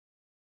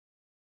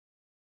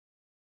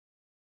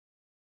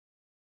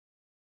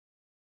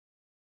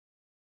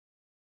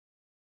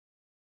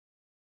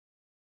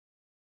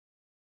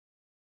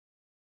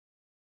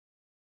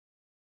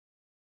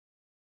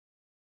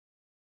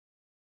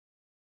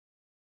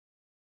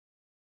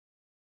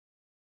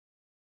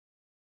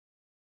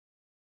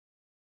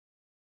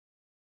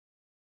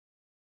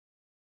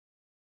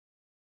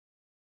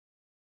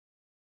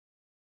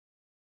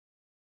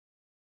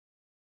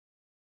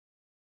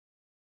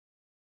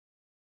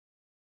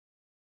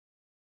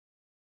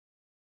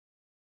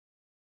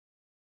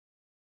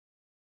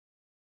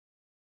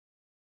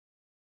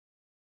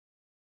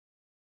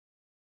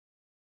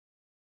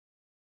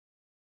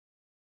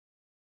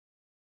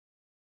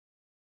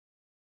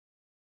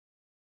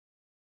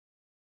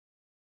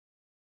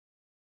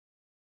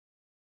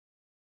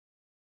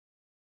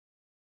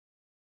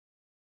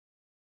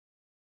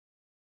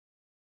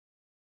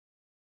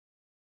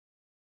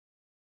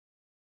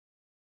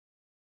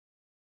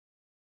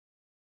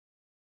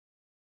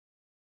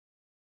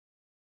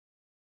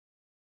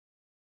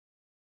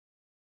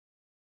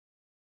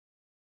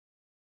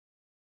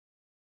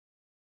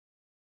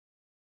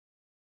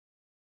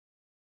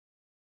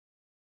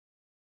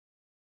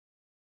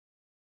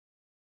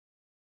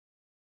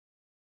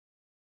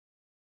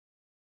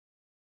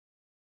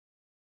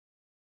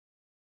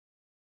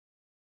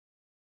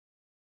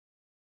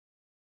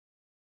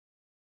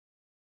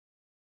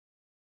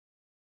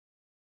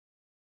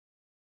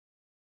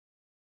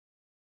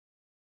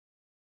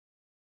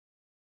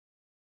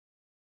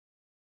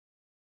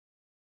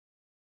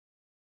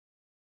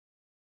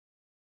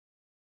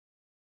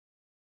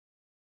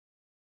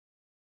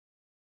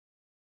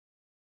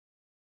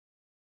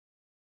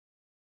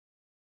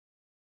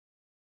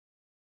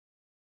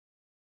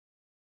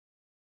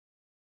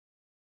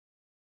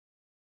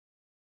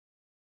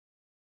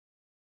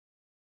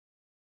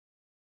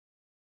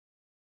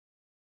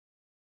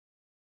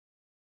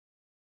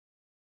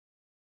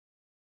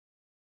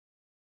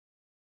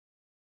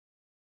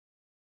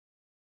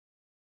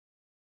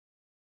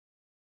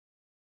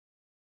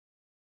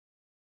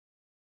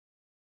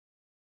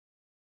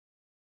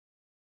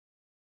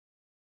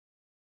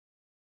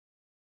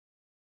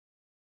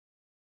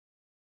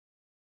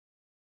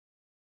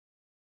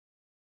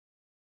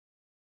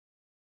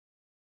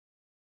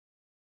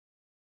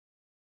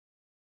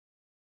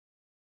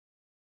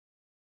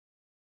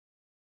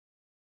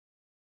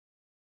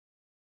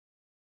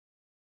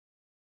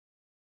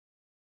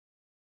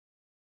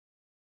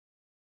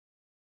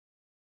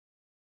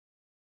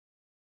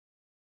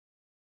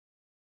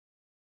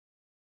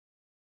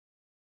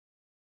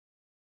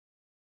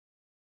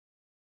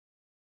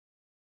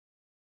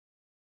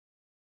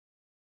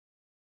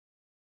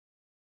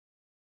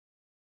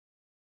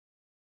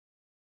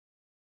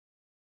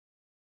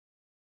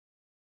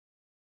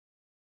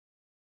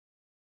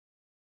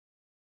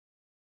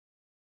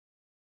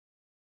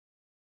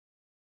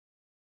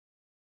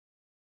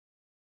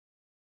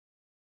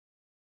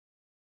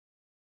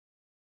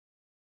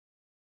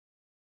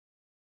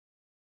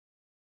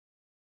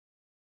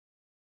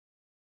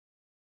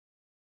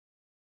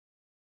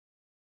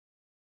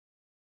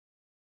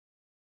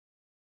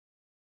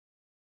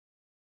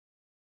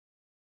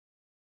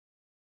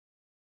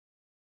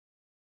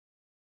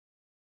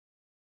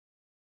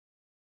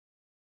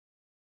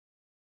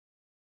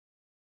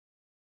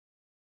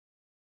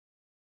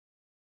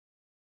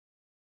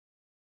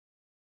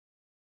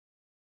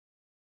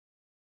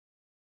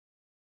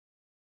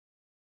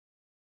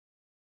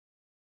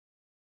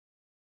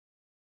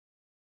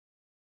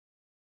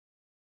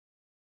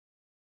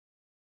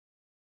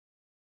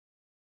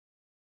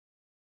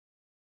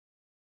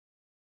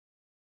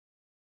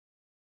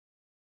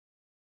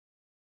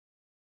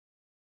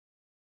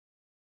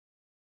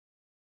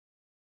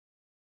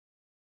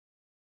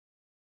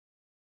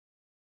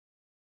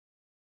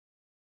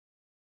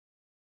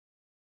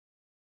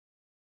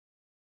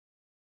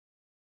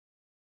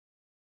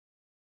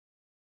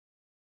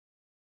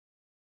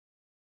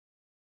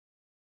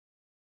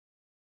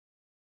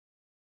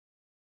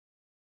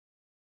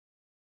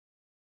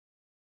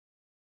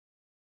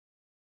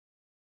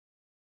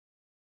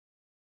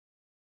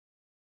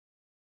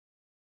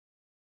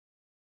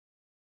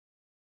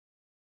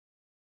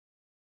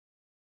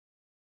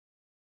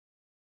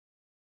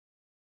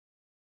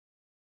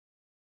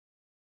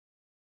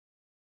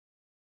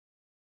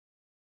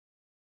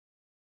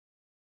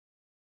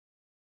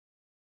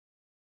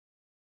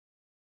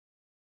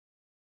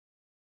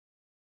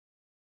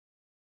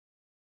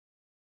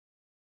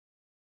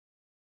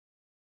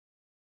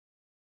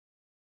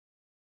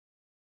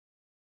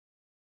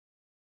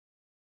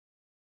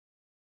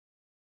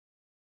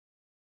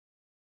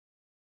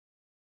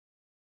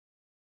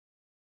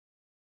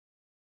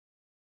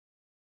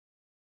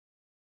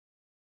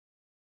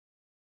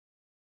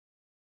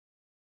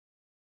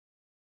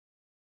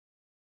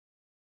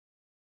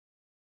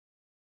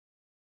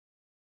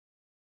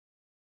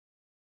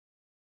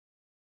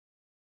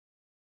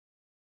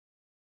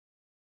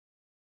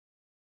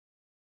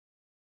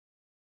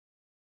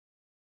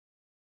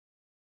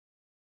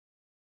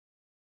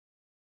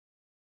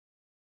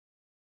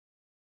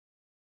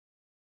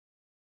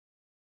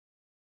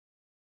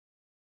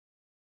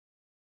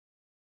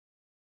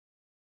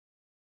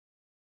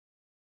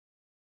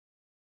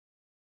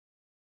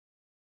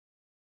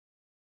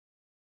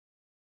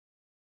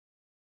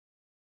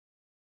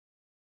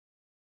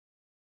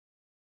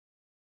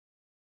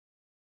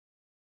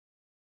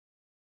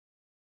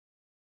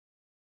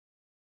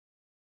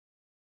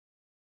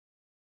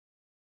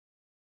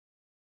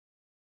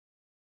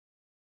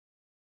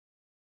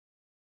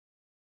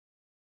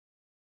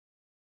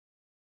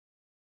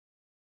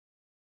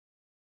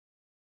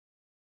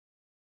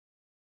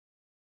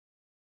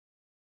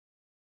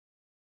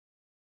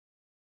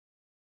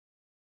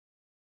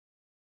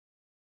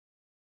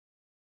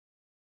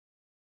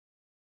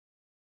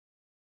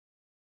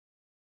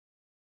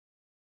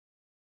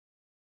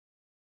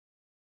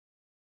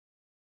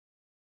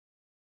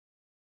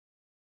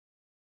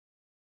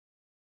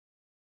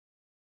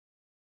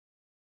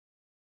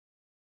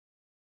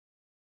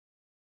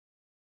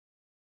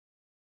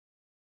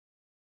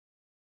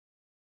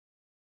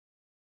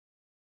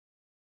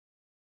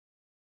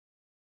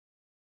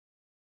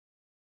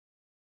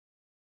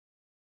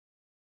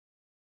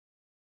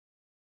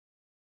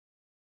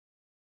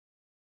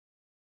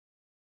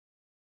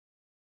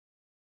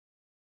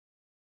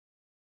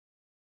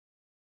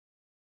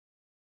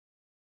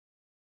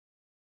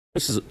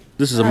This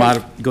is a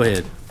mod. Go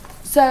ahead.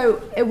 So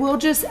it will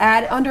just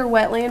add under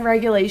wetland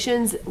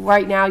regulations.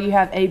 Right now you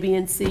have A, B,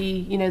 and C,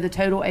 you know, the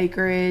total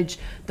acreage,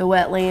 the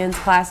wetlands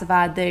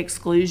classified, the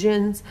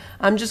exclusions.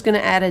 I'm just going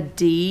to add a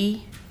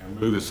D. And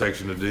move the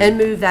section to D. And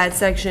move that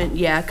section,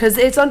 yeah, because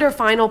it's under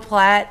final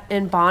plat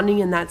and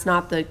bonding, and that's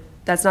not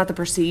the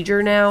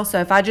procedure now. So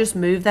if I just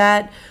move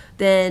that,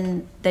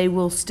 then they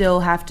will still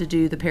have to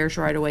do the parish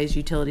right-of-ways,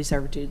 utility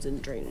servitudes,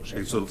 and drainage.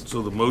 Okay, so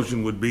the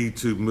motion would be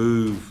to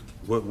move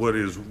what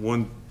was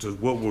going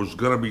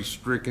to be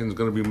stricken is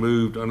going to be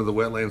moved under the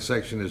wetland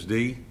section as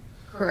D.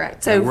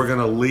 Correct. So So we're going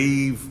to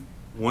leave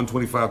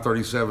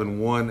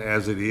 125.37.1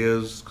 as it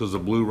is because the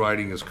blue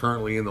writing is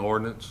currently in the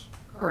ordinance.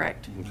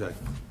 correct. Okay,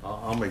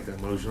 I'll make that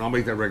motion. I'll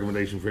make that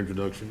recommendation for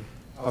introduction.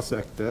 I'll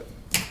second that.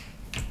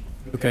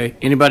 Okay.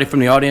 Anybody from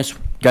the audience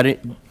got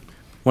it?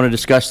 Want to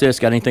discuss this?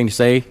 Got anything to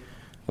say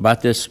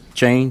about this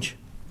change?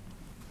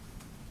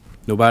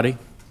 Nobody?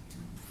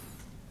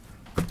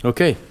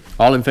 Okay.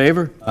 All in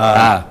favor?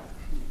 Aye.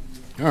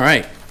 All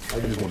right. I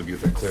just want to get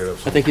that cleared up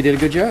I think you did a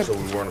good job. so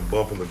we weren't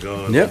bumping the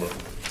gun. Yep. On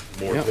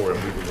the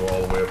moratorium. We can go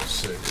all the way up to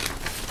 6.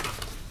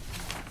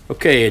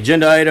 Okay,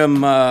 agenda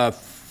item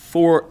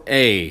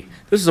 4A.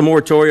 This is a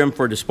moratorium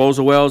for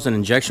disposal wells and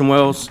injection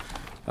wells,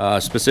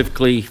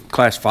 specifically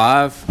Class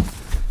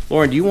 5.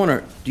 Lauren, do you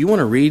want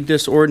to read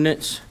this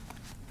ordinance?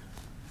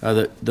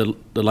 The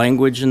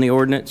language in the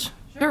ordinance?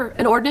 Sure.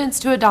 An ordinance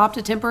to adopt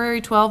a temporary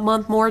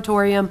 12-month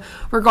moratorium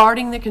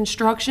regarding the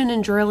construction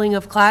and drilling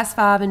of Class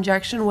 5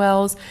 injection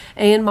wells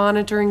and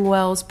monitoring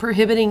wells,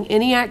 prohibiting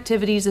any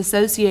activities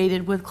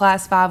associated with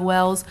Class 5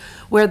 wells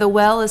where the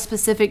well is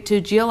specific to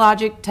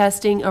geologic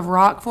testing of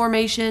rock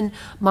formation,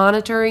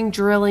 monitoring,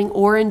 drilling,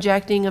 or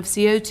injecting of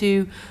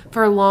CO2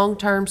 for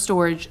long-term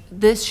storage.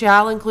 This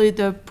shall include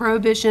the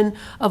prohibition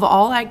of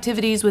all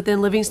activities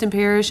within Livingston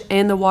Parish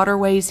and the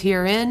waterways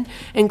herein,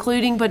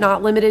 including but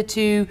not limited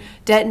to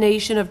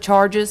detonation of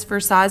charges for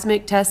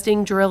seismic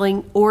testing,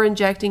 drilling, or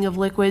injecting of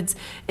liquids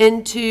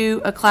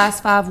into a Class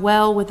 5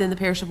 well within the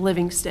parish of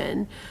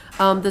Livingston.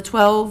 The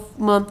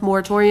 12-month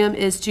moratorium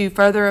is to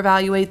further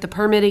evaluate the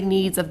permitting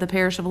needs of the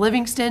parish of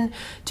Livingston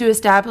to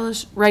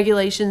establish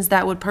regulations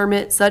that would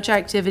permit such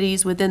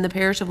activities within the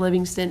parish of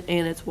Livingston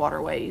and its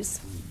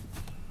waterways.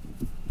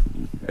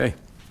 Okay.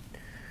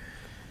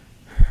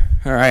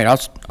 All right,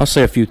 I'll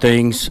say a few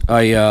things.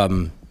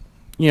 In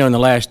the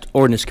last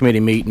ordinance committee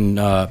meeting,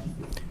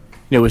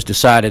 it was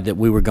decided that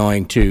we were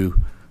going to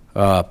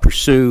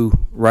pursue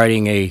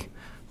writing a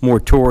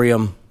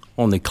moratorium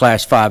on the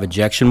Class 5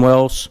 injection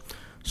wells,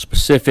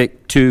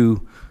 specific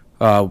to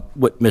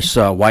what Ms.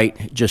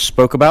 White just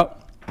spoke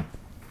about.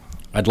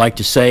 I'd like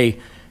to say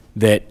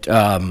that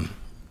I'm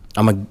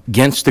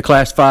against the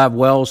Class 5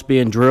 wells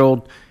being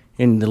drilled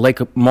in the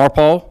Lake of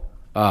Marpole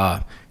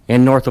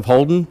and north of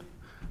Holden.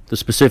 The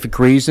specific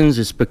reasons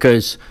is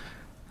because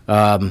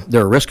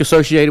there are risks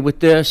associated with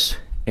this,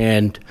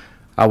 and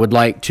I would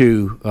like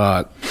to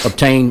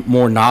obtain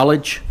more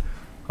knowledge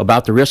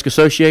about the risk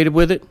associated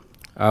with it.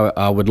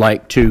 I would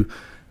like to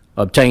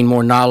obtain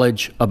more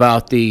knowledge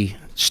about the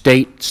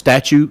state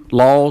statute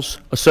laws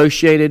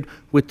associated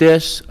with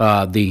this,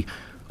 the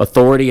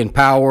authority and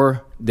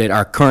power that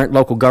our current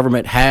local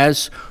government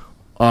has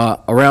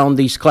around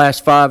these Class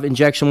 5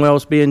 injection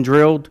wells being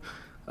drilled.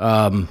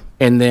 And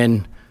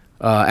then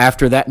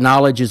after that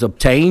knowledge is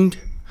obtained,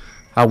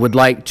 I would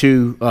like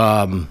to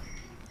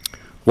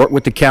work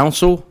with the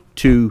council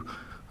to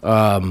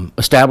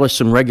establish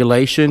some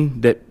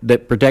regulation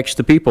that protects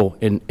the people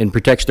and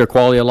protects their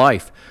quality of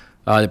life,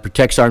 that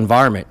protects our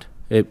environment,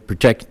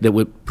 that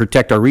would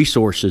protect our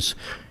resources,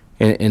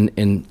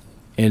 and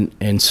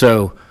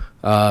so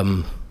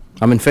I'm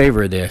in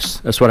favor of this.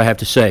 That's what I have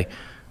to say.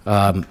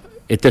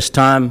 At this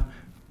time,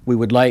 we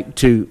would like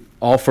to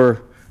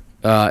offer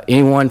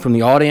anyone from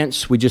the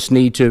audience. We just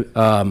need to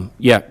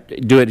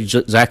do it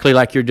exactly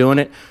like you're doing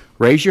it.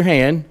 Raise your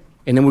hand,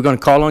 and then we're going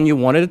to call on you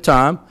one at a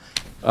time.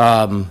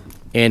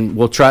 And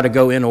we'll try to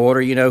go in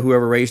order,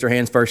 whoever raised their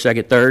hands first,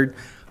 second, third.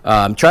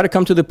 Try to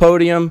come to the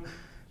podium,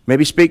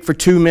 maybe speak for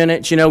 2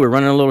 minutes. We're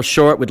running a little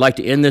short. We'd like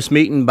to end this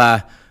meeting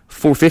by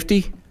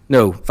 5:50.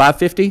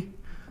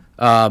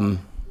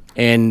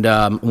 And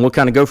we'll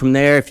kind of go from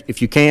there. If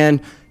you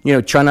can,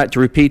 try not to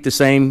repeat the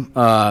same,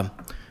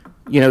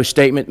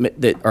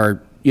 statement that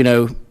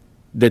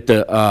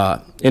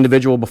the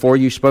individual before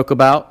you spoke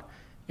about,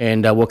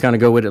 and we'll kind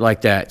of go with it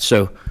like that.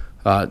 So.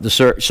 The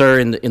sir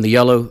in the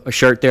yellow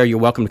shirt there, you're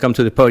welcome to come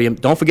to the podium.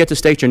 Don't forget to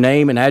state your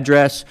name and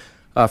address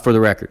for the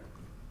record.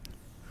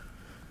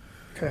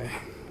 Okay.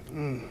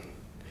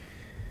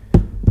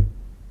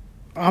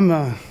 I'm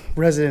a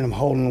resident of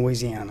Holden,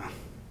 Louisiana.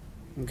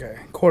 Okay.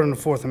 According to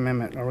the Fourth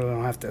Amendment, I really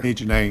don't have to. Need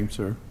your name,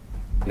 sir.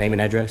 Name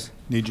and address?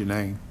 Need your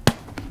name.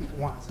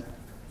 Why is that?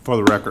 For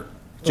the record.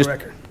 For the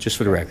record. Just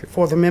for the record.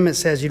 Fourth Amendment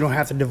says you don't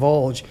have to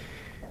divulge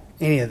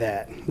any of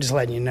that. I'm just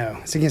letting you know.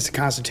 It's against the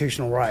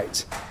constitutional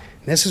rights.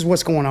 This is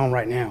what's going on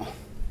right now.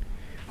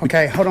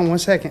 Okay, hold on one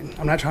second.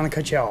 I'm not trying to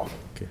cut you off.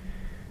 Okay.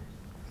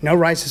 No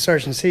rights to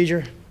search and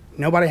seizure.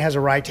 Nobody has a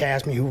right to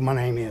ask me who my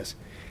name is.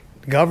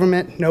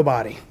 Government,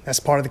 nobody. That's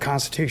part of the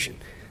Constitution.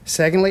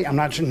 Secondly, I'm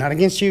not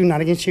against you,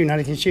 not against you, not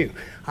against you.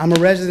 I'm a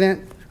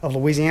resident of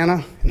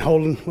Louisiana and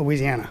Holden,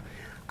 Louisiana.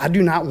 I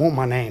do not want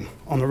my name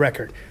on the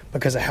record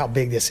because of how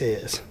big this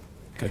is.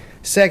 Okay.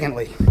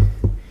 Secondly,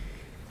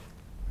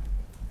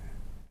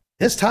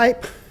 this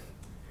type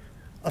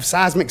of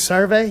seismic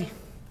survey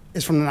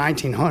is from the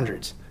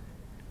 1900s.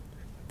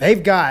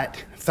 They've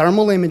got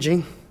thermal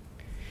imaging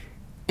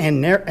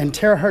and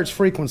terahertz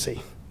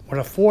frequency with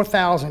a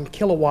 4,000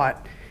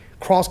 kilowatt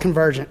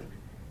cross-convergent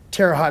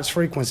terahertz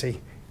frequency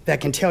that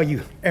can tell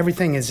you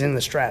everything is in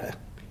the strata.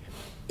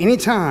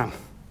 Anytime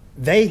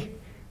they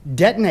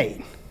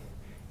detonate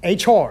a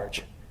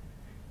charge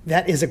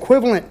that is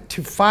equivalent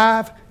to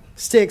 5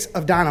 sticks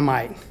of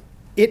dynamite,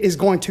 it is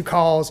going to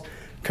cause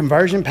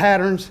conversion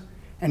patterns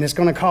and it's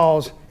going to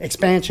cause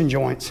expansion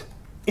joints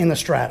in the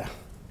strata.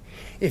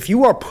 If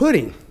you are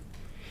putting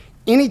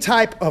any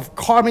type of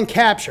carbon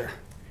capture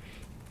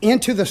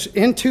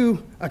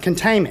into a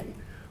containment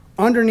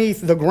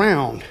underneath the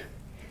ground,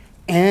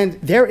 and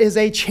there is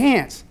a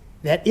chance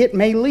that it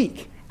may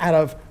leak out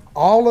of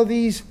all of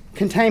these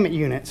containment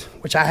units,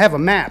 which I have a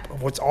map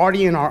of what's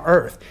already in our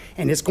earth,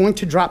 and it's going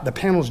to drop the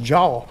panel's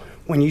jaw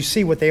when you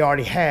see what they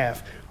already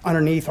have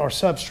underneath our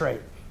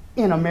substrate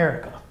in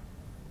America.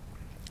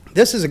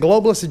 This is a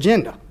globalist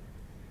agenda.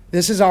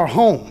 This is our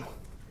home.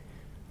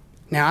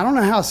 Now, I don't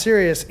know how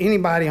serious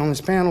anybody on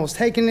this panel is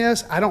taking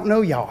this. I don't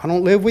know y'all. I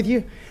don't live with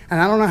you, and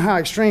I don't know how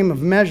extreme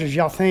of measures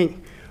y'all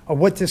think of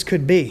what this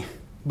could be.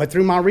 But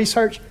through my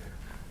research,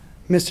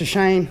 Mr.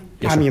 Shane,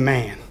 Yes, I'm sir. your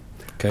man.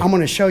 Okay. I'm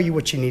going to show you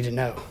what you need to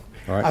know.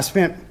 All right. I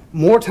spent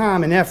more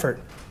time and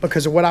effort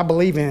because of what I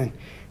believe in,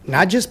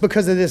 not just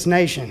because of this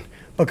nation,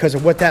 because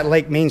of what that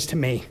lake means to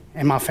me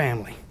and my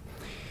family.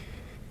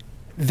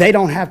 They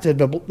don't have to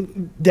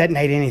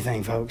detonate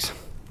anything, folks.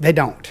 They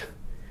don't.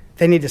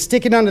 They need to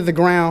stick it under the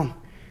ground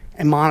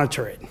and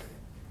monitor it.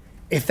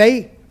 If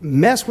they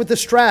mess with the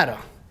strata,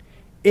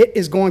 it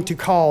is going to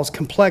cause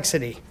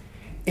complexity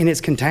in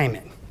its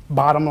containment.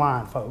 Bottom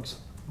line, folks.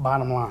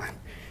 Bottom line.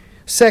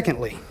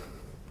 Secondly,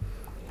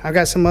 I've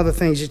got some other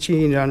things that you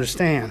need to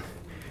understand.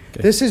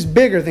 Okay. This is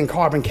bigger than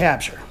carbon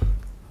capture.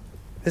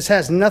 This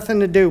has nothing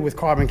to do with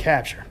carbon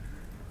capture,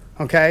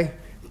 okay?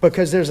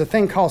 Because there's a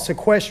thing called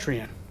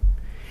sequestration.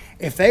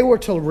 If they were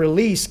to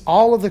release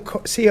all of the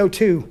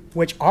CO2,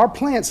 which our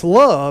plants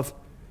love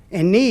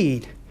and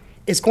need,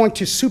 it's going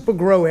to super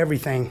grow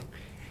everything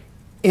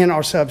in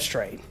our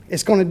substrate.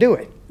 It's going to do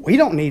it. We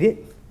don't need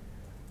it,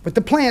 but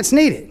the plants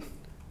need it.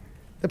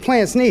 The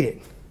plants need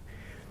it.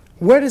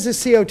 Where does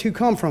this CO2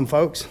 come from,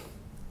 folks?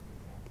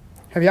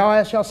 Have y'all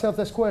asked yourself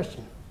this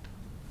question?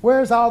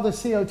 Where is all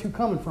this CO2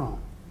 coming from?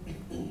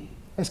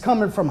 It's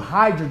coming from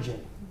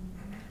hydrogen,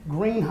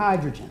 green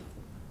hydrogen.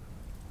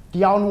 Do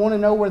y'all want to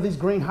know where these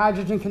green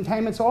hydrogen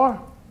containments are?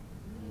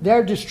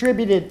 They're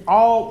distributed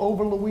all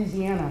over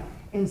Louisiana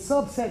in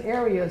subset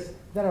areas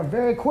that are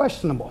very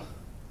questionable.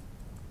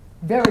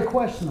 Very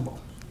questionable.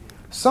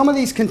 Some of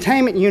these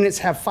containment units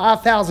have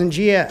 5,000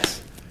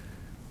 GS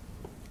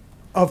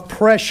of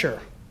pressure.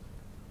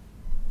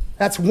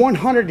 That's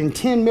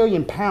 110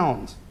 million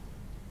pounds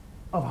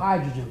of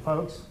hydrogen,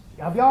 folks.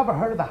 Have y'all ever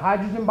heard of the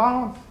hydrogen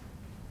bomb?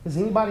 Does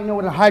anybody know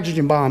what a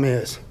hydrogen bomb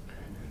is?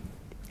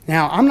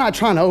 Now, I'm not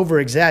trying to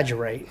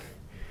over-exaggerate,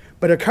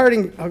 but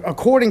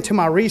according to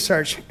my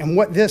research and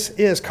what this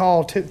is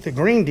called, the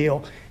Green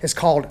Deal, is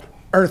called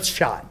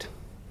Earthshot.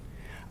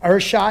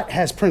 Earthshot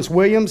has Prince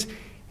William's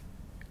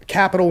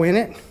capital in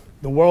it,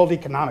 the World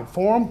Economic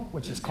Forum,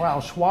 which is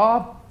Klaus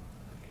Schwab,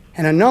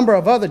 and a number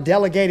of other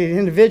delegated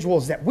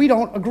individuals that we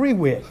don't agree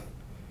with,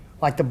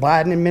 like the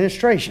Biden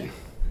administration.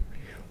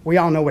 We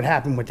all know what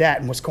happened with that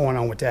and what's going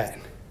on with that.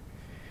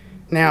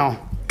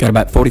 Now, Got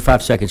about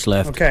 45 seconds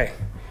left. okay,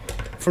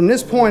 from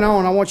this point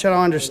on, I want you to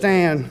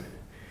understand,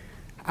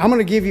 I'm going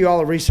to give you all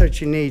the research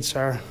you need,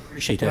 sir.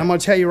 Appreciate And that. I'm going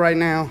to tell you right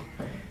now,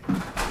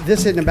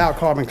 this isn't about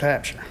carbon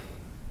capture.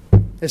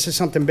 This is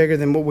something bigger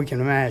than what we can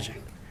imagine.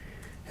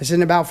 This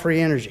isn't about free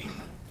energy.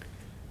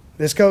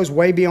 This goes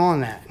way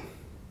beyond that.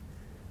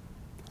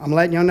 I'm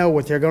letting you know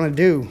what they're going to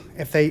do.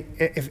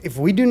 If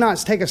we do not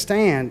take a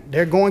stand,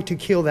 they're going to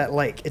kill that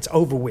lake. It's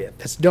over with.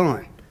 It's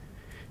done.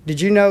 Did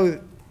you know,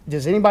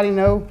 does anybody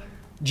know,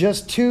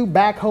 just 2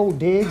 backhoe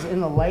digs in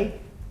the lake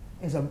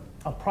is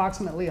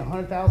approximately a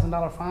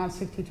 $100,000 fine,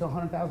 $60,000 to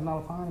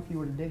 $100,000 fine if you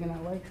were to dig in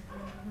that lake?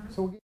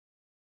 So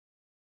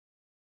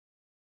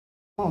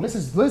this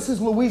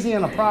is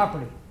Louisiana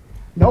property.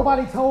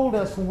 Nobody told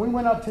us when we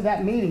went up to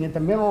that meeting at the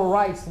mineral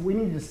rights that we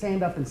needed to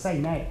stand up and say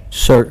nay.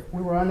 Sir,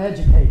 We were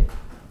uneducated.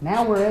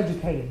 Now we're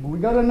educated. When we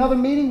go to another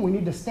meeting, we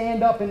need to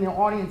stand up in the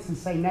audience and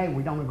say nay,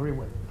 we don't agree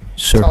with it.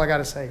 sir. That's all I got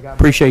to say. God bless.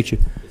 Appreciate you.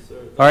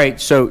 All right,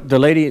 so the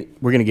lady,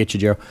 we're going to get you,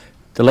 Gerald.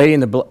 The lady in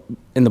the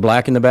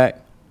black in the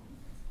back.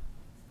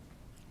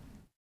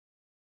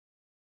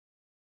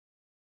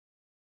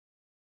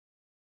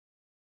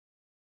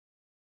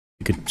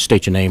 You could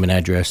state your name and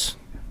address.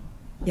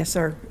 Yes,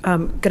 sir.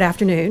 Good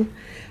afternoon.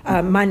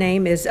 My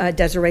name is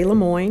Desiree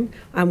Lemoyne.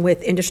 I'm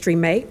with Industry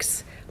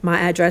Makes. My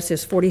address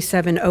is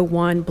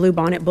 4701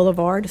 Bluebonnet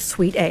Boulevard,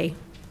 Suite A.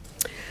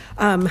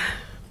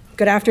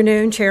 Good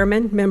afternoon,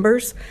 Chairman,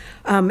 members.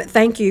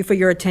 Thank you for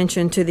your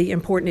attention to the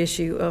important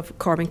issue of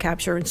carbon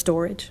capture and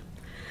storage.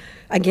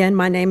 Again,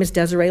 my name is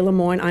Desiree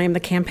Lemoyne. I am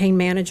the campaign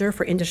manager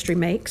for Industry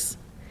Makes.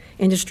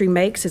 Industry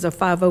Makes is a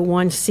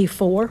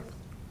 501c4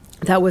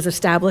 that was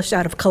established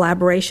out of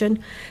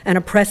collaboration and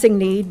a pressing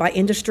need by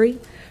industry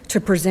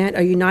to present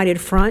a united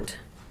front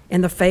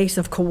in the face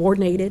of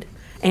coordinated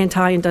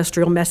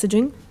anti-industrial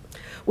messaging.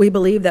 We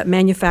believe that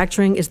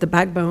manufacturing is the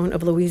backbone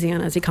of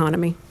Louisiana's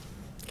economy.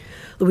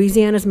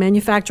 Louisiana's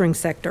manufacturing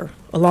sector,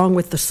 along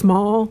with the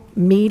small,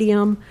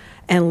 medium,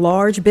 and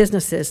large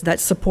businesses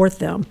that support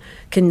them,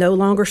 can no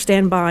longer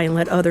stand by and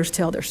let others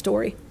tell their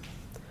story.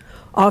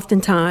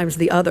 Oftentimes,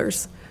 the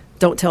others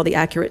don't tell the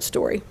accurate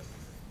story.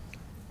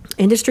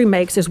 Industry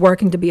Makes is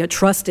working to be a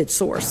trusted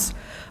source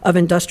of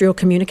industrial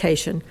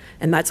communication,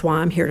 and that's why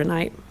I'm here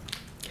tonight.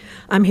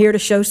 I'm here to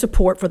show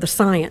support for the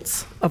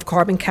science of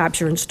carbon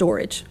capture and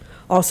storage,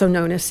 also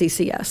known as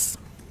CCS.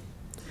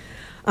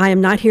 I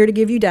am not here to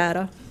give you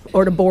data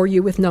or to bore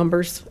you with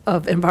numbers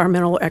of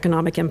environmental or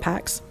economic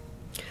impacts.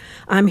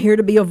 I'm here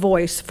to be a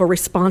voice for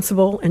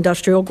responsible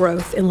industrial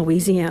growth in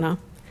Louisiana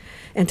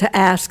and to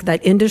ask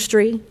that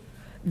industry,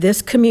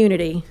 this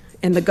community,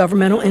 and the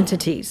governmental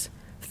entities,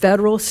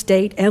 federal,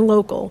 state, and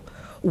local,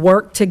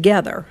 work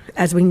together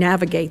as we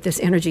navigate this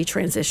energy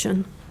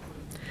transition.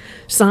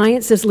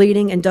 Science is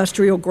leading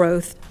industrial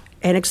growth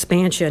and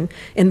expansion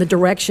in the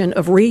direction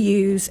of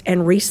reuse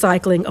and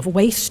recycling of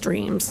waste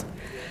streams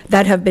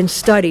that have been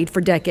studied for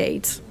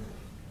decades.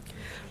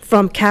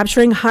 From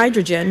capturing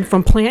hydrogen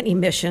from plant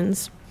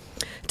emissions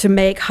to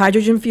make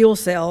hydrogen fuel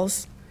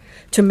cells,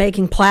 to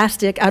making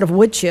plastic out of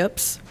wood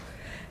chips,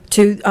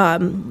 to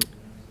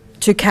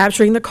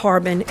capturing the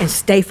carbon and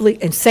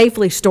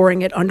safely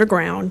storing it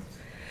underground,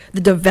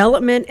 the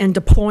development and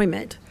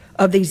deployment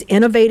of these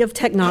innovative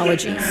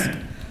technologies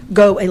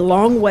go a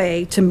long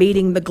way to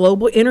meeting the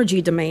global energy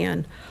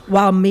demand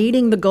while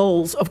meeting the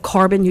goals of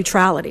carbon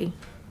neutrality,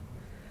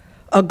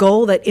 a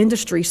goal that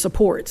industry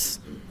supports.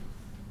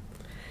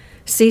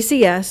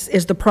 CCS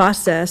is the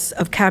process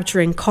of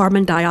capturing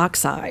carbon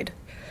dioxide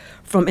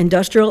from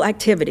industrial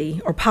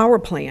activity or power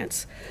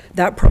plants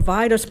that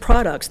provide us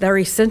products that are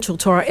essential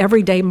to our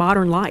everyday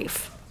modern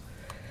life.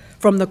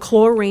 From the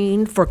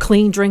chlorine for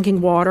clean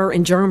drinking water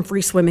and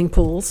germ-free swimming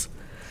pools,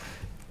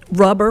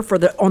 rubber for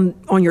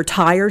on your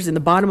tires and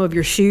the bottom of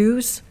your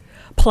shoes,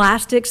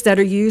 plastics that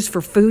are used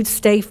for food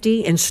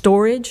safety and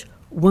storage,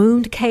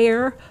 wound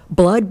care,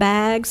 blood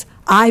bags,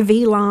 IV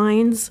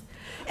lines,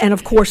 and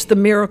of course the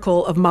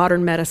miracle of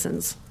modern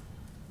medicines.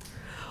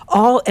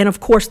 And of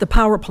course the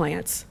power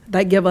plants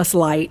that give us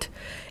light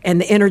and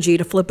the energy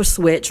to flip a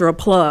switch or a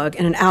plug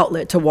and an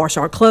outlet to wash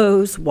our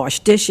clothes, wash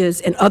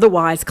dishes, and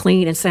otherwise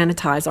clean and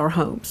sanitize our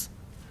homes.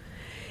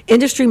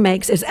 Industry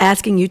Makes is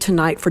asking you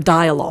tonight for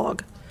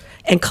dialogue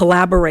and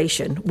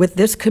collaboration with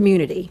this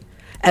community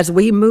as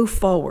we move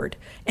forward,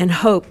 and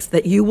hopes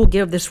that you will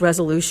give this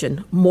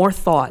resolution more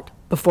thought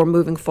before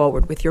moving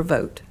forward with your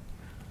vote.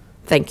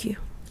 Thank you.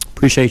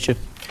 Appreciate you.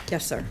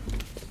 Yes, sir.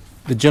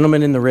 The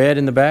gentleman in the red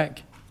in the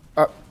back?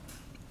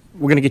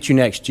 We're going to get you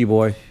next,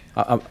 G-Boy.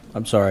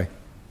 I'm sorry.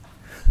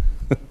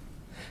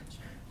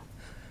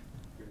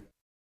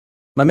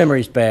 My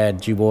memory's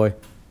bad, G-Boy.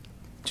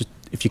 Just,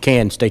 if you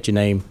can, state your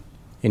name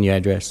and your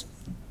address.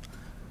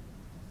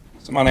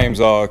 So my name's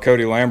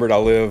Cody Lambert. I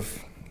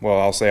live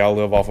off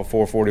of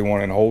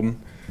 441 in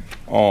Holden.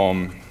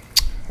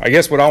 I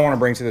guess what I want to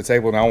bring to the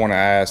table and I want to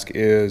ask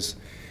is,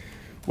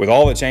 with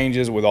all the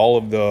changes, with all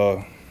of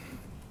the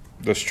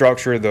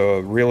structure,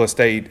 the real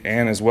estate,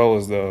 and as well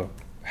as the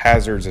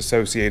hazards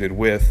associated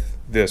with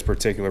this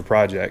particular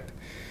project,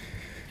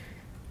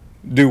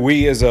 do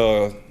we as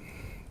a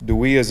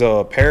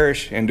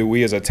parish and do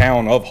we as a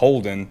town of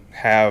Holden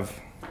have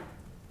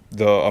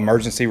the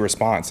emergency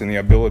response and the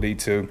ability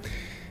to,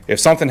 if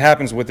something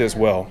happens with this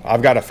well,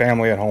 I've got a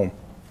family at home,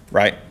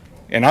 right?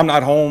 And I'm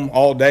not home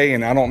all day,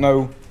 and I don't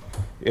know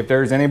if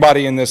there's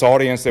anybody in this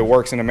audience that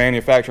works in a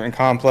manufacturing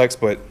complex,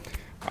 but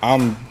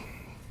I'm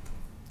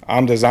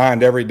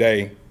designed every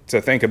day to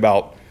think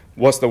about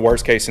what's the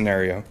worst case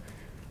scenario.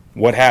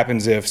 What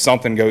happens if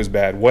something goes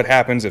bad? What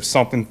happens if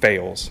something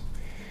fails?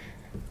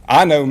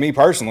 I know me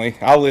personally,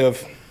 I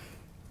live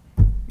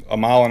a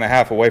mile and a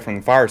half away from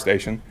the fire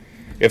station.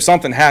 If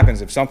something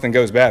happens, if something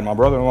goes bad, my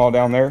brother-in-law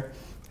down there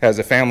has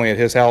a family at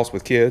his house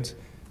with kids.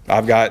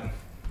 I've got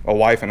a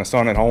wife and a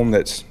son at home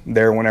that's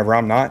there whenever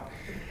I'm not.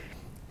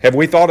 Have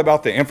we thought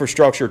about the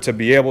infrastructure to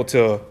be able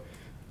to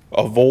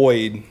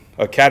avoid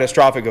a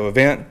catastrophic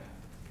event?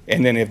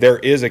 And then if there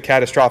is a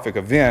catastrophic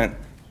event,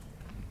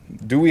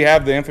 do we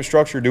have the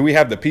infrastructure? Do we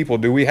have the people?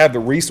 Do we have the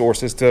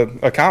resources to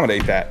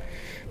accommodate that?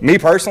 Me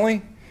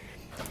personally,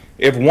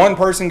 if one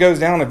person goes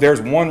down, if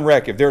there's one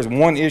wreck, if there's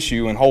one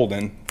issue in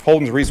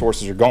Holden's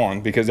resources are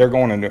gone because they're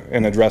going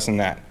and addressing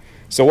that.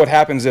 So what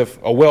happens if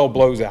a well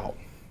blows out?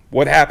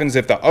 What happens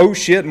if the oh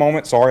shit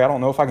moment, sorry, I don't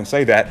know if I can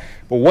say that,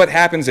 but what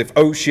happens if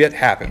oh shit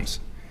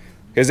happens?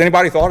 Has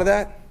anybody thought of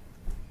that?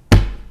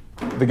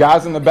 The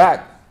guys in the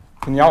back,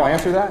 can y'all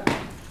answer that?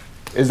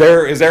 Is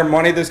there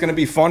money that's going to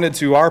be funded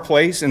to our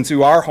place and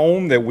to our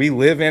home that we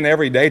live in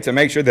every day to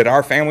make sure that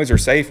our families are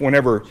safe when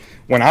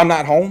I'm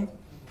not home?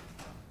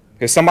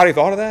 Has somebody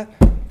thought of that?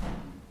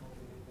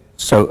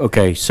 So,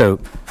 okay, so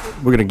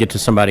we're going to get to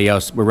somebody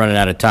else. We're running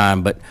out of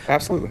time, but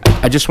Absolutely.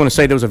 I just want to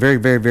say those are very,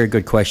 very, very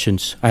good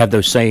questions. I have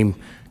those same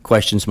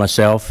questions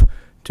myself.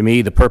 To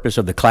me, the purpose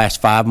of the Class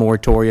 5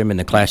 moratorium and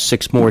the Class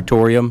 6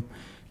 moratorium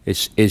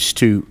is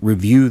to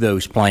review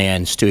those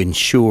plans to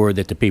ensure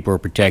that the people are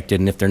protected,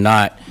 and if they're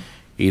not,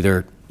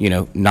 either,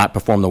 not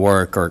perform the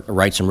work or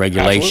write some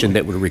regulation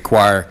that would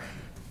require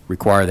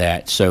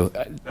that. So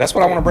That's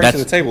what I want to bring to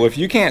the table. If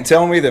you can't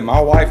tell me that my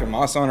wife and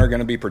my son are going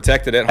to be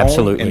protected at home,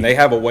 Absolutely. and they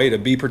have a way to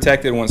be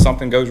protected when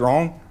something goes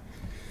wrong,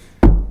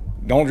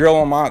 don't drill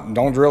on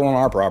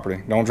our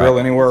property. Don't drill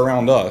anywhere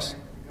around us,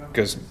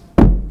 because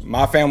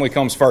my family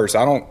comes first.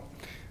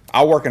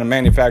 I work in a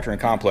manufacturing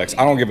complex.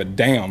 I don't give a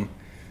damn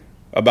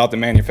about the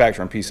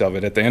manufacturing piece of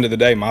it. At the end of the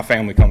day, my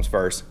family comes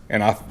first,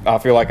 and I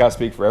feel like I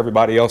speak for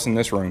everybody else in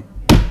this room.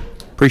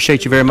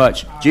 appreciate you very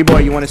much. G-Boy,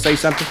 you want to say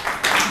something?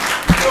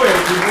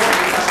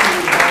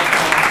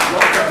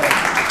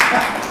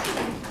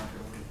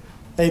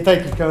 Hey,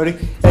 thank you, Cody.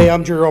 Hey,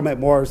 I'm Jerome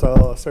McMorris.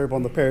 I serve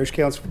on the Parish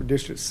Council for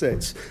District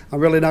 6. I'm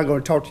really not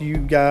going to talk to you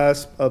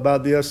guys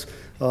about this.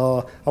 I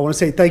want to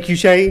say thank you,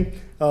 Shane.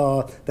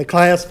 The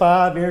Class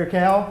 5, Eric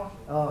Howe,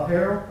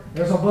 Harold,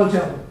 there's a bunch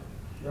of them,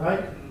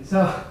 right?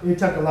 So it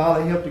took a lot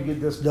of help to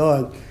get this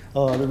done.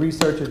 The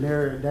research and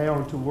narrow it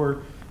down to where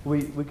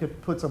we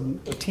could put some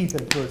teeth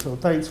into it. So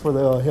thanks for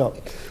the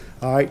help.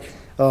 All right.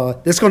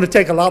 It's going to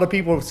take a lot of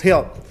people's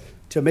help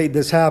to make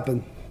this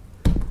happen.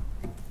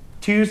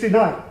 Tuesday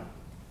night,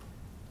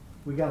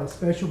 we got a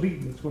special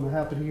meeting that's going to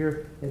happen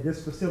here at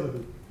this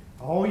facility.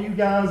 All you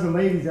guys and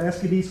ladies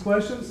asking these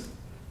questions,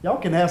 y'all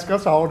can ask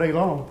us all day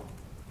long.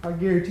 I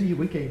guarantee you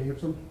we can't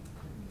answer them.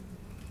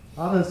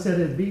 I done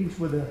sat at meetings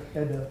with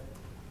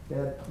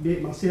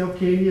myself,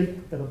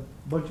 Kenyon, and a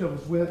bunch of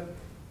us went.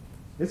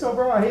 It's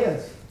over our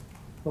heads.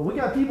 But we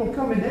got people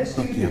coming next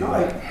Tuesday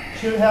night,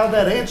 should have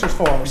that answers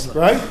for us,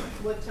 right?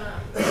 What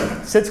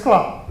time? 6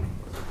 o'clock.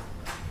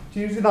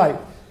 Tuesday night.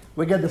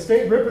 We got the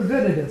state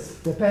representatives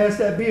that passed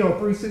that bill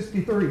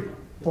 363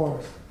 for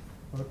us.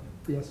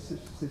 Yes,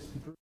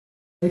 63.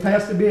 They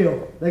passed the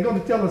bill. They're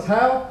going to tell us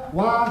how,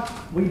 why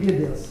we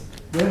did this.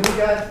 Then we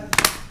got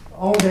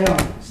all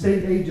down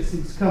state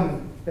agencies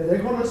coming, and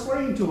they're going to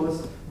explain to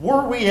us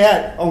where we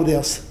at on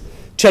this.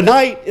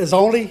 Tonight is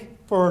only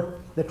for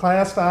the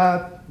Class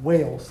 5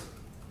 wells.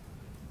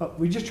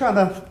 We're just trying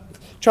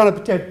to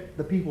protect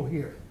the people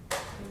here.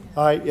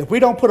 All right, if we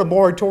don't put a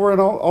moratorium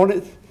on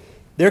it,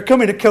 they're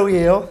coming to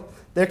Coyell,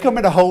 they're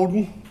coming to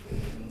Holden.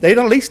 They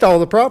done leased all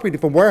the property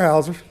from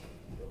Weyerhaeuser,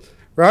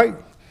 right?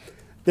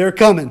 They're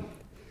coming.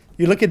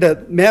 You look at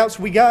the maps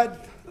we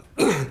got,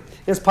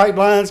 it's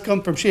pipelines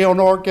come from Shell,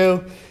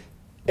 Norco,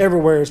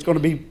 everywhere. It's going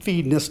to be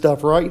feeding this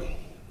stuff, right?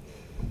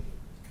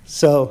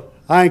 So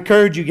I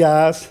encourage you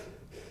guys,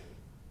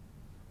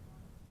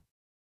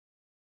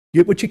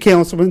 get with your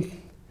councilman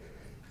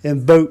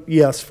and vote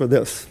yes for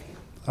this.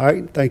 All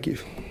right, thank you.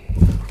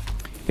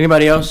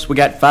 Anybody else? We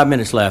got 5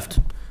 minutes left.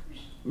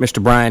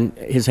 Mr. Brian,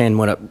 his hand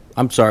went up.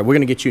 I'm sorry. We're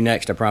going to get you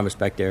next, I promise,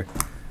 back there.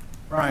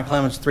 Brian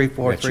Clemens,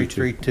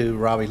 34332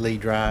 Robbie Lee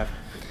Drive.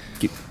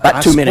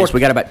 About 2 minutes. We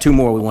got about 2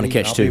 more we want to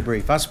catch, I'll too. be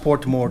brief. I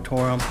support the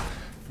moratorium.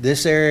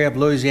 This area of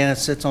Louisiana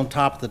sits on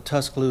top of the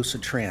Tuscaloosa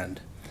Trend.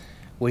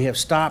 We have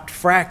stopped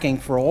fracking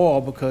for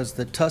oil because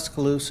the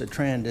Tuscaloosa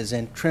Trend is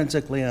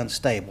intrinsically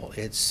unstable.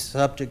 It's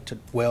subject to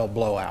well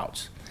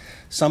blowouts.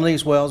 Some of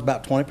these wells,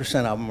 about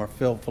 20% of them, are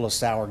filled full of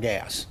sour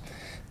gas.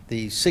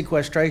 The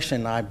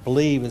sequestration, I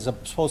believe, is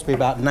supposed to be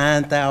about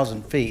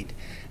 9,000 feet,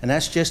 and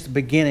that's just the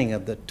beginning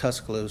of the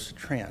Tuscaloosa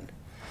Trend.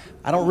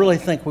 I don't really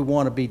think we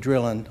want to be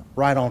drilling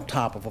right on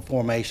top of a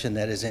formation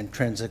that is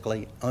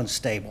intrinsically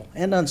unstable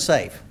and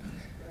unsafe.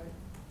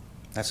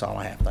 That's all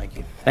I have. Thank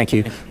you. Thank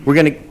you. We're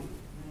going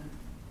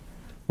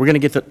to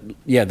get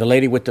the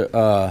lady with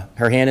the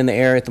her hand in the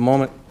air at the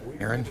moment.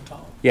 Aaron?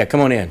 Yeah, come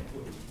on in.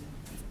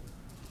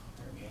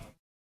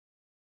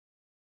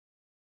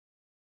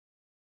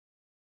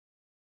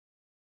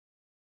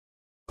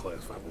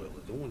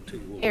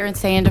 Erin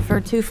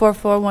Sandiford,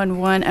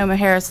 24411 Omaha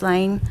Harris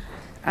Lane.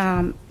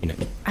 I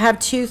have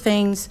 2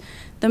 things.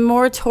 The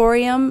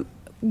moratorium,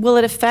 will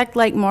it affect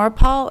Lake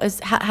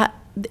Maurepas?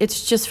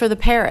 It's just for the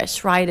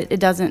parish, right?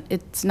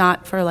 It's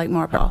not for Lake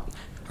Maurepas.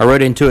 I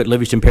wrote into it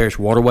Livingston Parish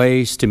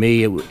waterways. To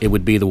me, it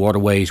would be the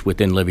waterways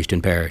within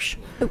Livingston Parish.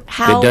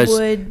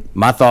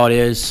 My thought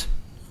is,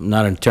 I'm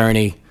not an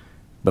attorney,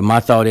 but my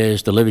thought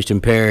is the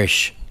Livingston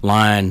Parish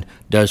line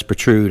does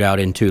protrude out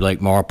into Lake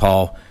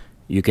Maurepas.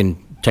 You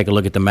can take a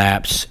look at the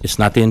maps. It's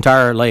not the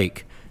entire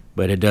lake,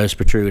 but it does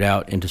protrude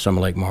out into some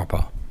of Lake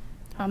Maurepas.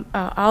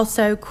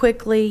 Also,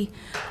 quickly,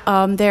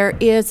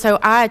 so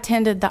I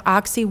attended the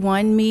Oxy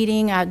 1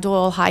 meeting at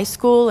Doyle High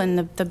School,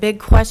 and the big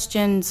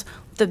questions,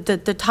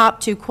 the top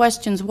 2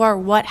 questions were,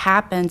 what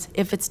happens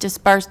if it's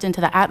dispersed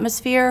into the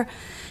atmosphere?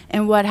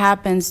 and what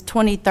happens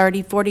 20,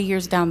 30, 40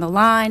 years down the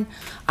line.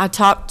 I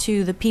talked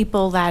to the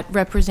people that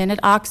represented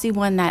Oxy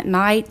One that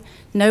night.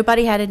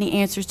 Nobody had any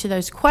answers to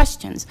those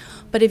questions.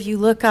 But if you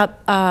look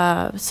up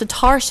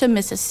Satartia,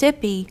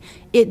 Mississippi,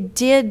 it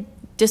did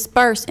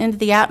disperse into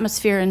the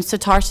atmosphere in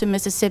Satartia,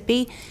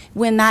 Mississippi.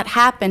 When that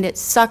happened, it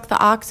sucked the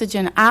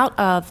oxygen out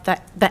of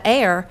the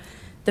air.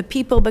 The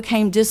people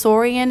became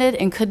disoriented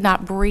and could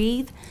not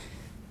breathe.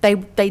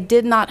 They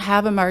did not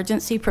have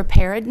emergency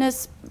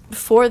preparedness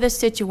for this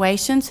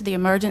situation, so the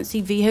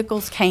emergency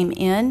vehicles came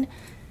in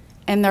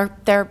and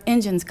their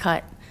engines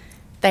cut.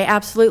 They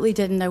absolutely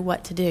didn't know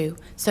what to do.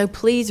 So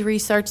please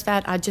research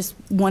that. I just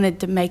wanted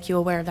to make you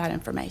aware of that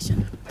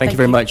information. Thank you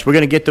very much. We're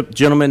going to get the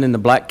gentleman in the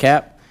black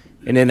cap,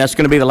 and then that's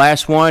going to be the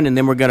last one, and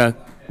then we're going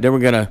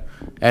to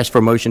ask for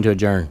a motion to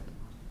adjourn.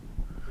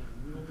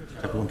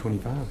 Chapter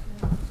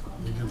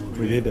 125.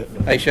 We did that.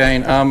 Hey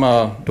Shane, I'm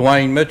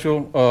Dwayne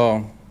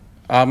Mitchell.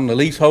 I'm the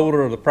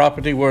leaseholder of the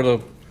property where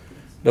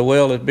the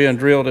well is being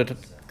drilled at the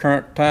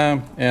current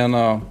time. And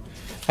I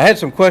had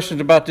some questions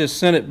about this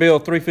Senate Bill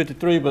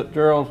 353, but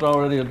Gerald's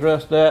already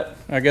addressed that.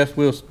 I guess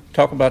we'll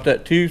talk about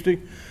that Tuesday.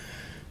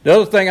 The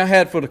other thing I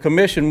had for the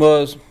commission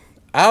was,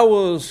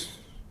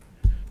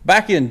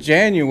 back in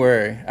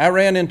January, I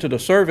ran into the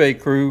survey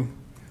crew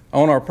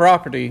on our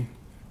property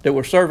that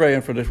were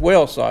surveying for this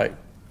well site.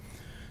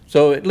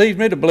 So it leads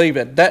me to believe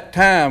at that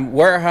time,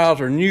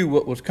 Weyerhaeuser knew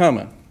what was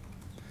coming.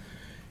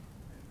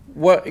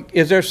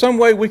 Is there some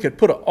way we could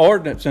put an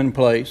ordinance in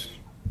place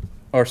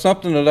or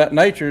something of that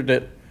nature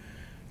that,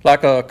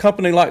 like a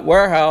company like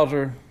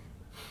Weyerhaeuser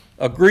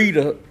agreed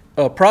to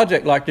a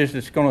project like this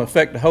that's going to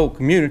affect the whole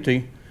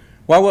community,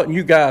 why wasn't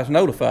you guys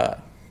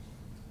notified?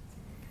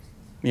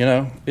 You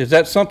know, is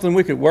that something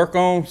we could work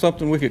on,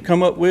 something we could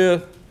come up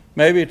with,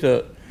 maybe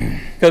to,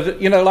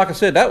 because, you know, like I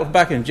said, that was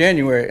back in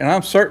January, and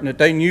I'm certain that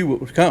they knew what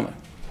was coming.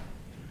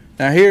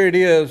 Now here it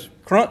is,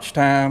 crunch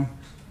time,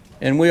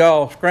 and we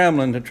all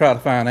scrambling to try to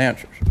find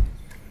answers,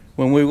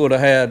 when we would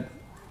have had,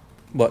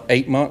 what,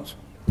 8 months?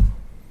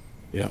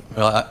 Yeah.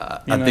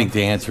 Well, I think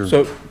the answer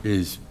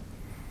is,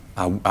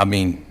 I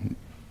mean,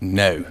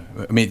 no.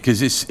 I mean,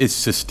 because it's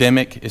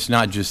systemic. It's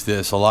not just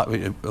this. A lot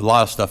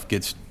of stuff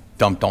gets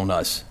dumped on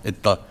us.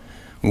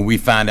 When we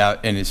find out,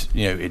 and it's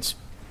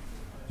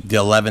the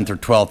 11th or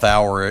 12th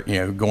hour,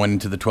 going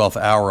into the 12th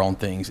hour on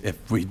things.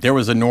 If there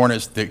was an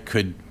ordinance that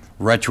could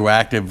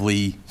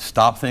retroactively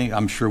stop things,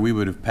 I'm sure we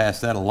would have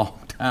passed that a long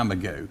time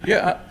ago.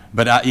 Yeah.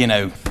 But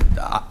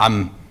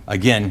I'm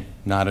again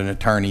not an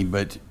attorney,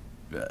 but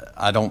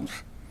I don't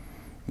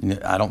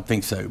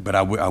think so. But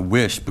I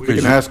wish, because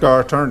We can ask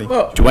our attorney.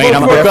 Well, Dwayne,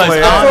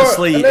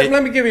 honestly,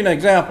 let me give you an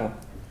example.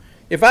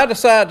 If I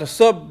decide to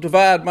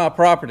subdivide my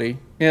property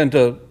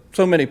into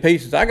so many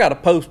pieces, I got to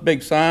post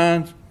big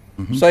signs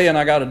saying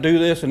I got to do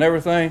this and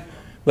everything,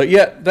 but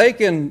yet they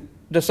can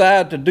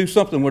decide to do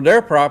something with their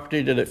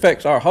property that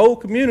affects our whole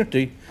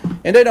community,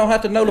 and they don't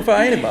have to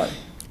notify anybody.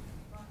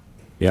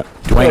 Yeah,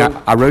 Dwayne,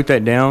 I wrote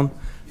that down.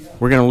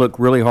 We're going to look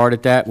really hard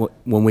at that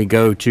when we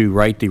go to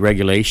write the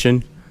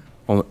regulation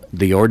on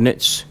the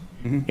ordinance,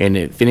 and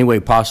if any way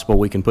possible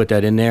we can put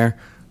that in there,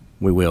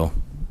 we will.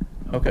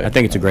 Okay. I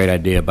think it's a great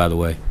idea, by the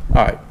way.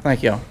 All right,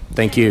 thank you.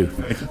 Thank you.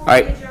 All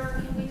right.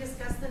 Can we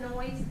discuss the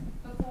noise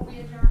before we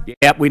adjourn?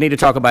 Yep, we need to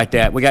talk about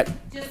that. We got,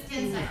 Just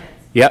 10 seconds.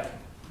 yep.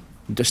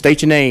 Just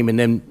state your name and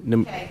then.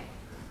 Okay.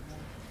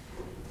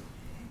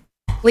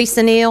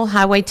 Lisa Neal,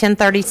 Highway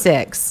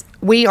 1036.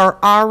 We are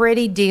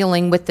already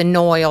dealing with the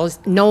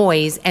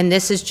noise, and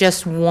this is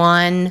just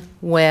one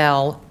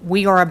well.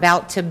 We are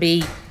about to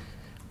be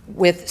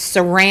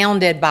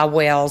surrounded by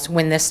wells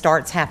when this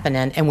starts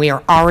happening, and we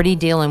are already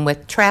dealing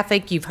with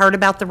traffic. You've heard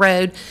about the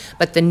road,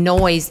 but the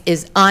noise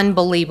is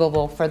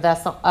unbelievable for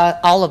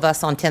all of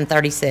us on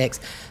 1036.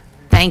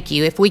 Thank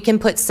you. If we can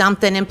put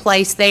something in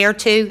place there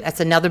too, that's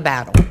another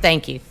battle.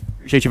 Thank you.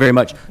 Appreciate you very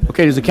much.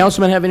 Okay, does the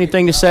councilman have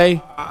anything to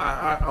say?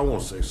 I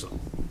want to say something.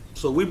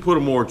 So we put a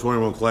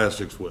moratorium on Class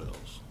 6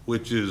 wells,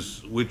 which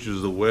is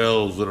the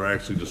wells that are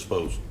actually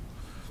disposal.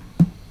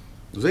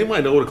 Does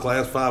anybody know what a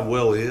Class 5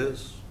 well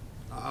is?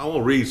 I want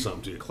to read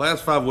something to you. Class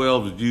 5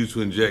 wells is used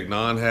to inject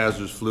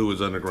non-hazardous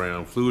fluids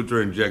underground. Fluids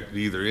are injected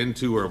either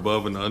into or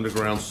above an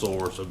underground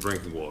source of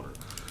drinking water.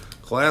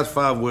 Class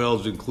 5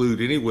 wells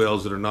include any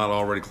wells that are not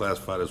already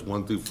classified as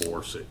 1 through 4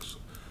 or 6.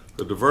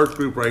 The diverse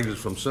group ranges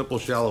from simple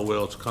shallow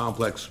wells to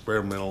complex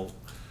experimental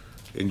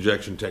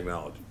injection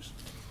technologies.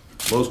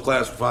 Most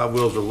Class 5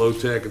 wells are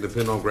low-tech and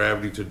depend on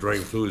gravity to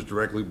drain fluids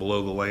directly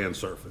below the land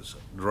surface.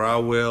 Dry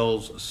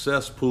wells,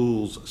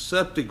 cesspools,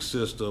 septic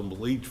systems,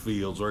 leach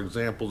fields are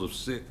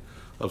examples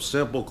of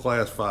simple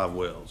Class 5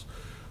 wells.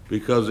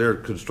 Because their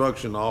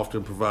construction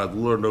often provides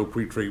little or no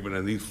pretreatment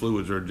and these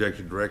fluids are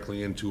injected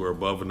directly into or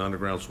above an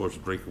underground source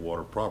of drinking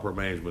water, proper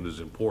management is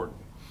important.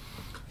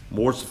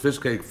 More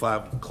sophisticated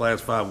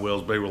Class 5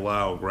 wells may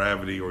rely on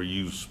gravity or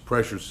use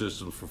pressure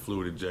systems for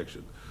fluid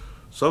injection.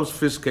 Some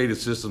sophisticated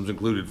systems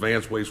include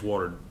advanced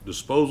wastewater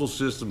disposal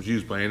systems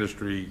used by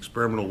industry,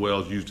 experimental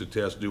wells used to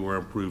test new or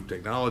improved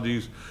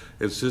technologies,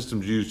 and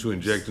systems used to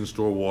inject and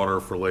store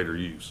water for later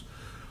use.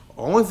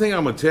 Only thing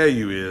I'm gonna tell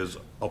you is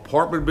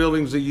apartment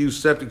buildings that use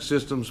septic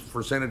systems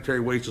for sanitary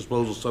waste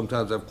disposal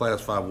sometimes have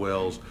class 5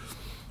 wells.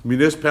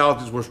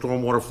 Municipalities where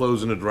stormwater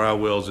flows into dry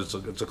wells, it's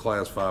a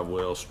class 5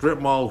 well. Strip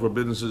malls where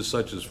businesses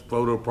such as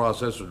photo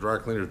processors, dry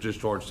cleaners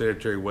discharge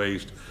sanitary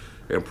waste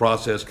and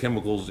process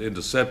chemicals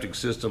into septic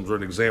systems are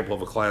an example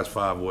of a class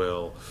 5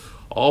 well.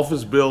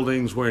 Office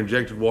buildings where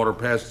injected water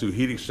passes through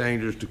heat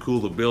exchangers to cool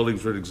the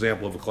buildings are an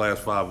example of a class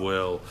 5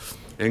 well.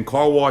 And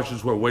car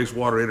washes where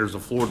wastewater enters a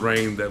floor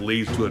drain that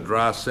leads to a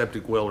dry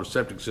septic well or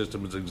septic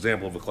system is an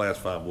example of a class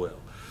 5 well.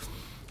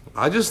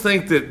 I just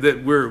think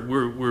that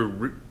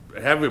we're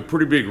having a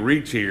pretty big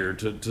reach here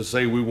to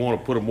say we want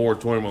to put a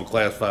moratorium on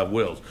class 5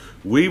 wells.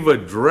 We've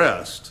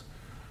addressed,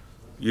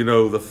 you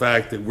know, the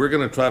fact that we're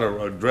going to try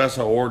to address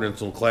our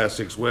ordinance on class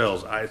 6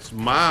 wells. It's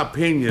my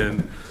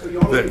opinion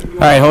that. All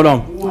right, hold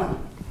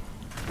on.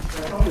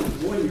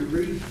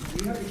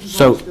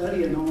 So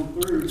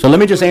let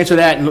me just answer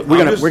that, and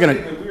we're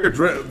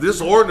gonna.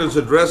 This ordinance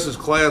addresses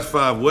class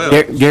 5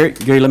 wells.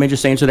 Gary, let me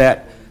just answer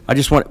that. I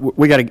just want,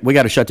 we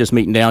gotta shut this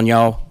meeting down,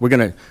 y'all. We're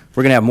gonna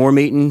have more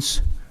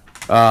meetings.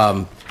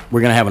 We're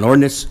gonna have an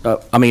ordinance,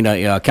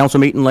 a council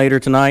meeting later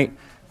tonight.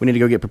 We need to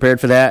go get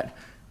prepared for that.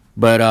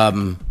 But,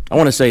 I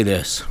wanna say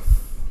this.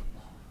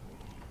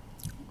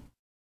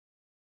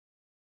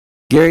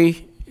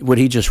 Gary, what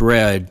he just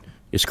read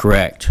is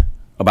correct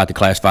about the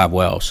class 5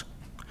 wells.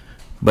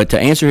 But to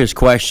answer his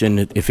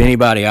question, if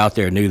anybody out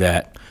there knew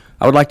that,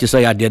 I would like to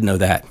say I did know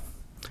that.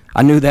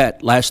 I knew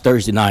that last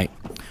Thursday night.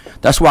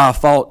 That's why I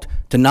fought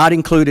to not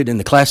include it in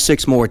the class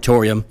 6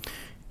 moratorium.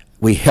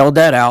 We held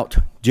that out.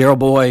 Gerald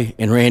Boy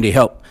and Randy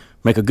helped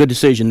make a good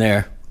decision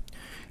there.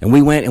 And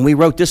we went and we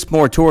wrote this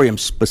moratorium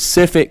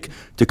specific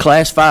to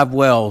class 5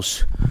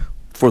 wells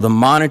for the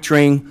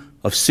monitoring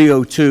of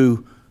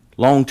CO2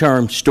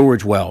 long-term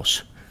storage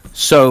wells.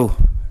 So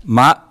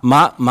my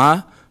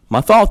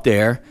thought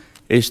there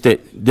is that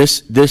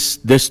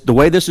the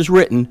way this is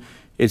written,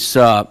 it's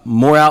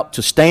more out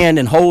to stand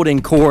and hold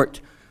in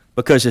court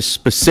because it's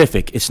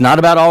specific. It's not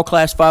about all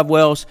class 5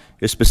 wells.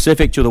 It's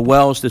specific to the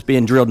wells that's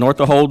being drilled north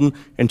of Holden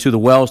and to the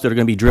wells that are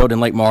going to be drilled in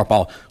Lake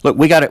Maurepas. Look,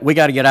 we got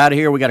to get out of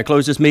here. We got to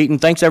close this meeting.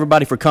 Thanks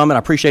everybody for coming. I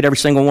appreciate every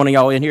single one of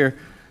y'all in here.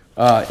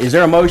 Is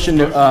there a motion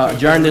to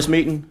adjourn this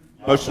meeting?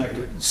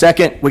 Motion.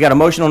 Second. We got a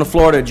motion on the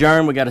floor to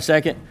adjourn. We got a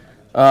second.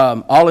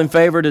 All in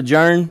favor to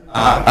adjourn?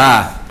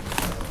 Aye.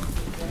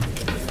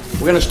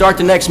 We're going to start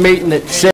the next meeting at 6.